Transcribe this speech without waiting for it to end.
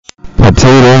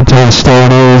Rental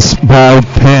starters by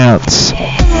Pants.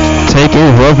 Take a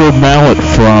rubber mallet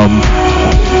from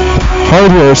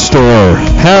Hardware Store.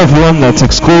 Have one that's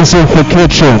exclusive for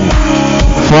kitchen.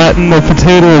 Flatten the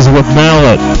potatoes with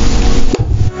mallet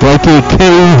like a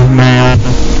caveman.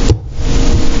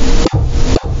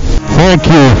 Thank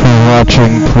you for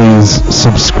watching. Please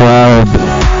subscribe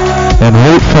and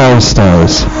rate 5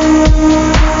 stars.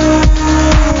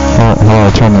 How do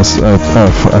I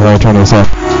turn this off?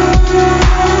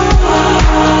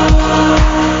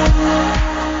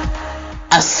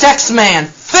 A sex man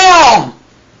film!